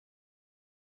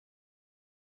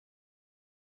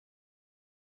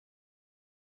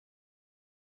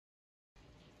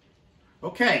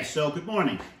Okay, so good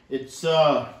morning. It's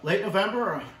late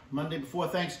November, Monday before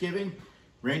Thanksgiving.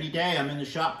 Rainy day. I'm in the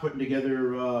shop putting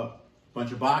together a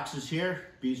bunch of boxes here.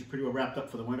 Bees are pretty well wrapped up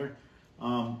for the winter.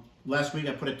 Last week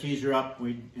I put a teaser up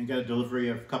and got a delivery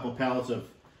of a couple pallets of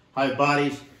Hive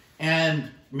bodies,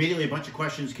 and immediately a bunch of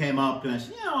questions came up, and I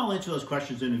said, yeah, I'll answer those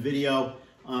questions in a video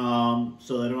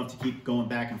so that I don't have to keep going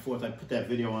back and forth. I put that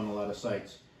video on a lot of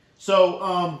sites.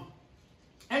 So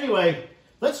anyway,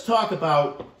 let's talk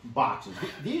about boxes.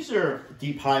 These are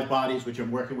deep Hive bodies, which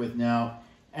I'm working with now,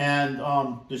 and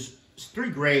there's three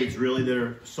grades really that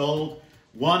are sold.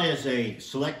 One is a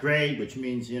select grade, which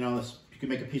means, you can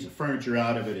make a piece of furniture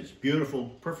out of it. It's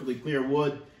beautiful, perfectly clear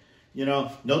wood,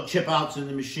 no chip outs in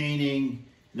the machining,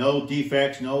 no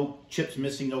defects, no chips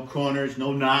missing, no corners,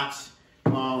 no knots,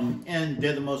 and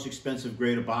they're the most expensive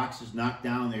grade of boxes. Knocked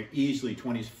down, they're easily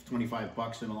 20, 25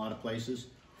 bucks in a lot of places.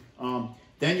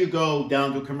 Then you go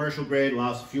down to a commercial grade,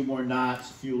 allows a few more knots,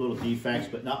 a few little defects,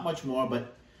 but not much more,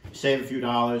 but save a few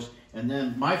dollars. And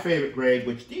then my favorite grade,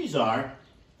 which these are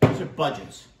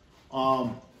budgets.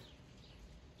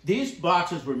 These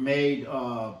boxes were made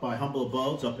by Humble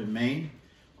Abodes up in Maine.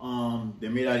 They're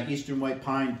made out of eastern white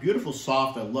pine, beautiful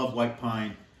soft, I love white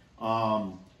pine.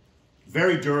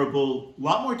 Very durable, a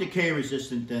lot more decay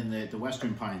resistant than the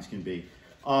western pines can be.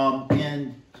 Humble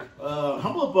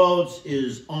Abodes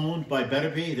is owned by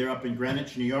Better Bee. They're up in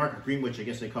Greenwich, New York, or Greenwich, I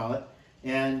guess they call it.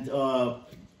 And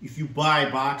if you buy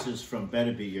boxes from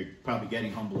Better Bee, you're probably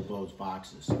getting Humble Abodes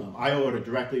boxes. I order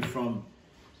directly from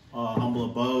Humble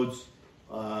Abodes.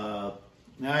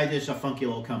 It's a funky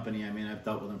little company. I mean, I've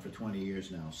dealt with them for 20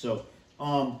 years now. So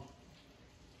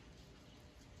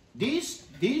these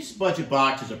budget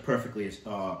boxes are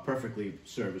perfectly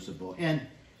serviceable. And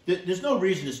there's no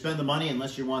reason to spend the money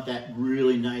unless you want that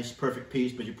really nice, perfect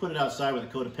piece, but you put it outside with a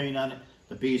coat of paint on it,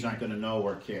 the bees aren't going to know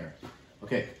or care.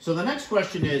 Okay, so the next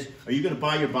question is, are you going to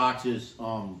buy your boxes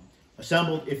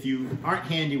assembled? If you aren't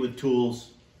handy with tools,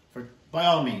 by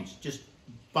all means, just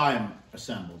buy them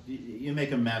assembled. You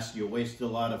make a mess, you'll waste a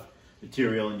lot of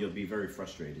material, and you'll be very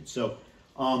frustrated. So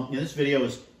this video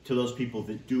is to those people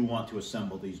that do want to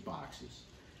assemble these boxes.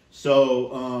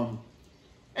 So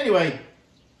anyway,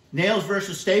 nails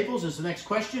versus staples is the next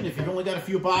question. If you've only got a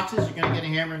few boxes, you're going to get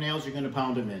a hammer and nails, you're going to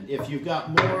pound them in. If you've got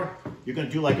more, you're going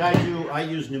to do like I do. I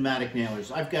use pneumatic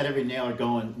nailers. I've got every nailer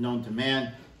going known to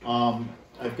man.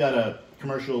 I've got a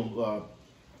commercial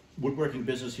woodworking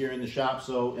business here in the shop,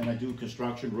 and I do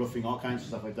construction, roofing, all kinds of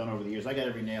stuff I've done over the years. I got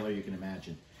every nailer you can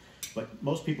imagine. But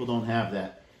most people don't have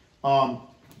that.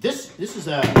 This is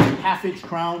a half-inch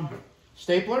crown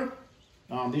stapler.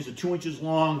 These are 2 inches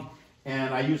long.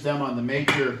 And I use them on the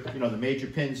major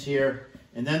pins here.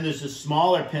 And then there's this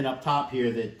smaller pin up top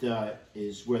here that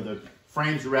is where the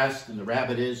frames rest and the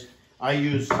rabbet is. I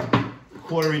use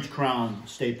 1/4 inch crown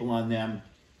staple on them.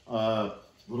 A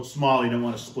little small, you don't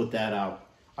want to split that out.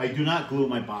 I do not glue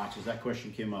my boxes. That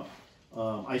question came up.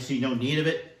 I see no need of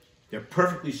it. They're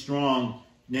perfectly strong,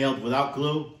 nailed without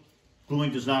glue.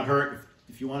 Gluing does not hurt.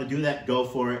 If you want to do that, go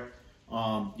for it.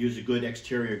 Use a good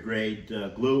exterior grade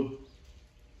glue.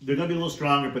 They're going to be a little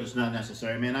stronger, but it's not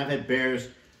necessary. Man, I've had bears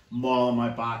maul on my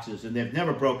boxes, and they've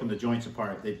never broken the joints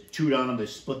apart. They've chewed on them. They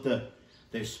split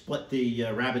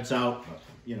the rabbets out.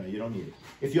 You don't need it.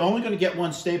 If you're only going to get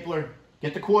one stapler,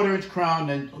 get the 1/4 inch crown,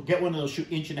 and get one of those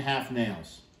 1.5 inch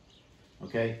nails,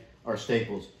 okay, or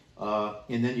staples.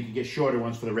 And then you can get shorter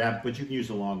ones for the rabbet, but you can use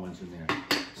the long ones in there.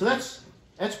 So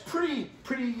that's pretty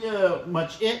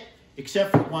much it,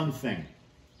 except for one thing.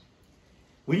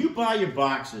 When you buy your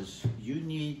boxes, you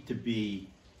need to be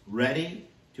ready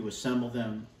to assemble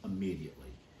them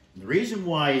immediately. And the reason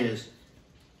why is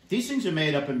these things are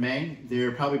made up in Maine.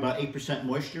 They're probably about 8%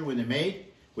 moisture when they're made,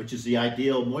 which is the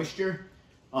ideal moisture.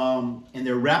 And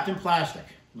they're wrapped in plastic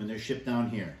when they're shipped down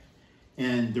here.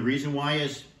 And the reason why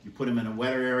is you put them in a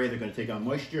wetter area, they're going to take on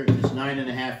moisture. And this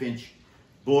 9.5 inch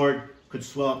board could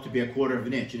swell up to be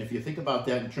 1/4 inch. And if you think about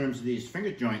that in terms of these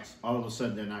finger joints, all of a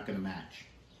sudden they're not going to match.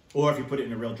 Or if you put it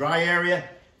in a real dry area,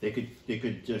 they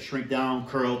could shrink down,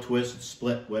 curl, twist,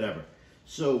 split, whatever.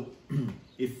 So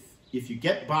if you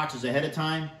get boxes ahead of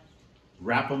time,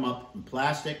 wrap them up in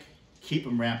plastic, keep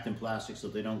them wrapped in plastic so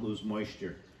they don't lose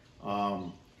moisture.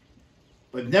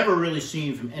 But never really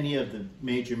seen from any of the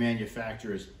major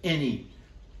manufacturers any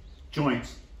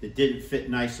joints that didn't fit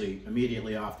nicely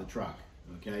immediately off the truck.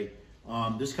 Okay,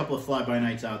 there's a couple of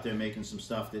fly-by-nights out there making some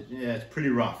stuff that it's pretty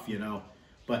rough,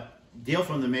 but deal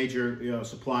from the major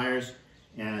suppliers,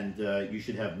 and you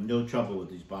should have no trouble with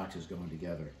these boxes going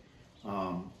together.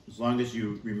 As long as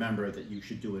you remember that you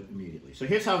should do it immediately. So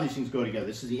here's how these things go together.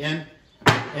 This is the end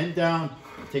down.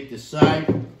 Take this side,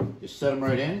 Just set them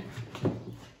right in.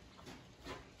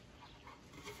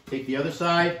 Take the other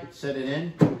side, set it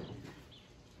in.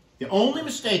 The only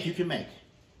mistake you can make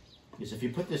is if you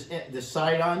put this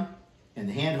side on and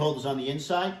the handhold is on the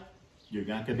inside, you're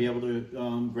not going to be able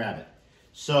to grab it.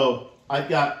 So I've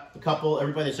got a couple,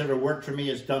 everybody that's ever worked for me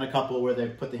has done a couple where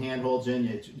they've put the handholds in.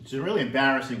 It's really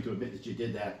embarrassing to admit that you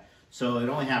did that. So it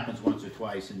only happens once or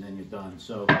twice and then you're done.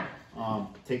 So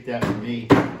take that from me.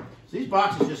 So these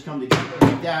boxes just come together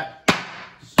like that.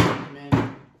 Stick them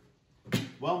in.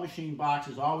 Well-machined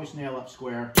boxes, always nail up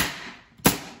square.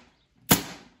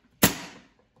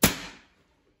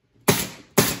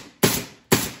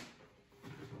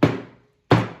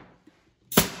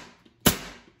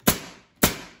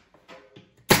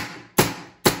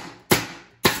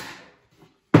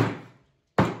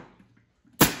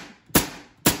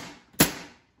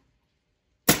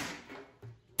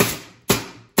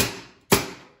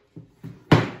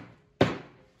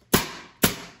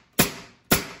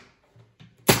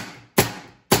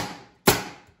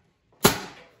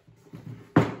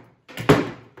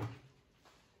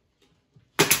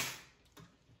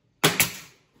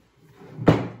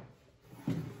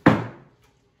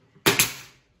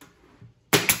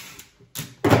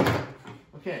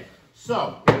 Okay,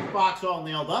 so this box all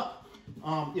nailed up.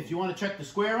 If you want to check the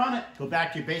square on it, go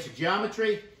back to your basic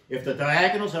geometry. If the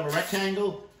diagonals of a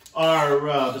rectangle are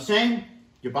the same,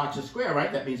 your box is square,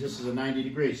 right? That means this is a 90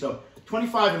 degrees. So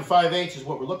 25 5/8 is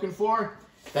what we're looking for.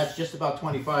 That's just about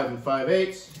 25 5/8.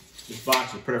 This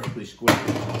box is perfectly square.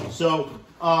 So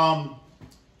a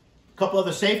couple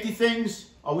other safety things.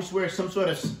 Always wear some sort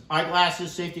of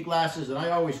eyeglasses, safety glasses, and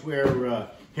I always wear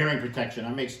hearing protection.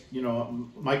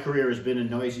 My career has been in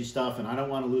noisy stuff, and I don't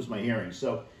want to lose my hearing.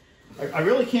 So I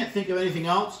really can't think of anything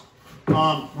else.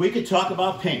 We could talk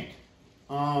about paint.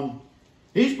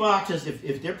 These boxes,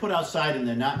 if they're put outside and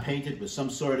they're not painted with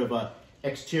some sort of a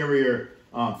exterior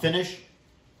finish,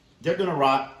 they're going to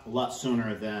rot a lot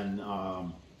sooner than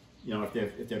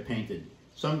if they're painted.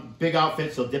 Some big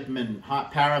outfits, they'll dip them in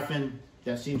hot paraffin.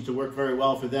 That seems to work very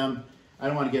well for them. I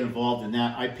don't want to get involved in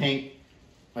that.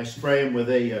 I spray them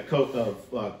with a coat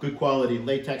of good quality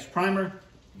latex primer,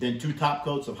 then 2 top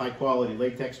coats of high quality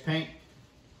latex paint.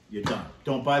 You're done.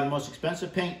 Don't buy the most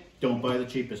expensive paint. Don't buy the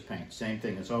cheapest paint. Same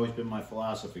thing. It's always been my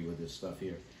philosophy with this stuff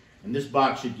here. And this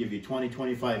box should give you 20,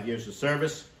 25 years of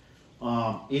service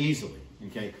easily.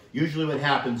 Okay. Usually what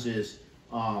happens is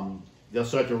they'll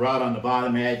start to rot on the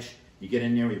bottom edge. You get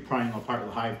in there, you're prying apart with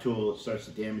a Hive tool. It starts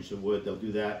to damage the wood. They'll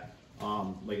do that.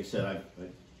 Like I said, I've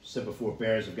said before,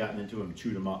 bears have gotten into them and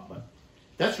chewed them up. But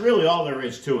that's really all there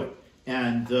is to it.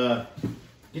 And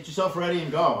get yourself ready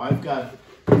and go. I've got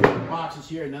boxes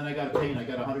here, and then I got to paint. I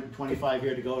got 125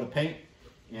 here to go to paint.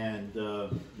 And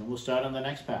we'll start on the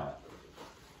next pallet.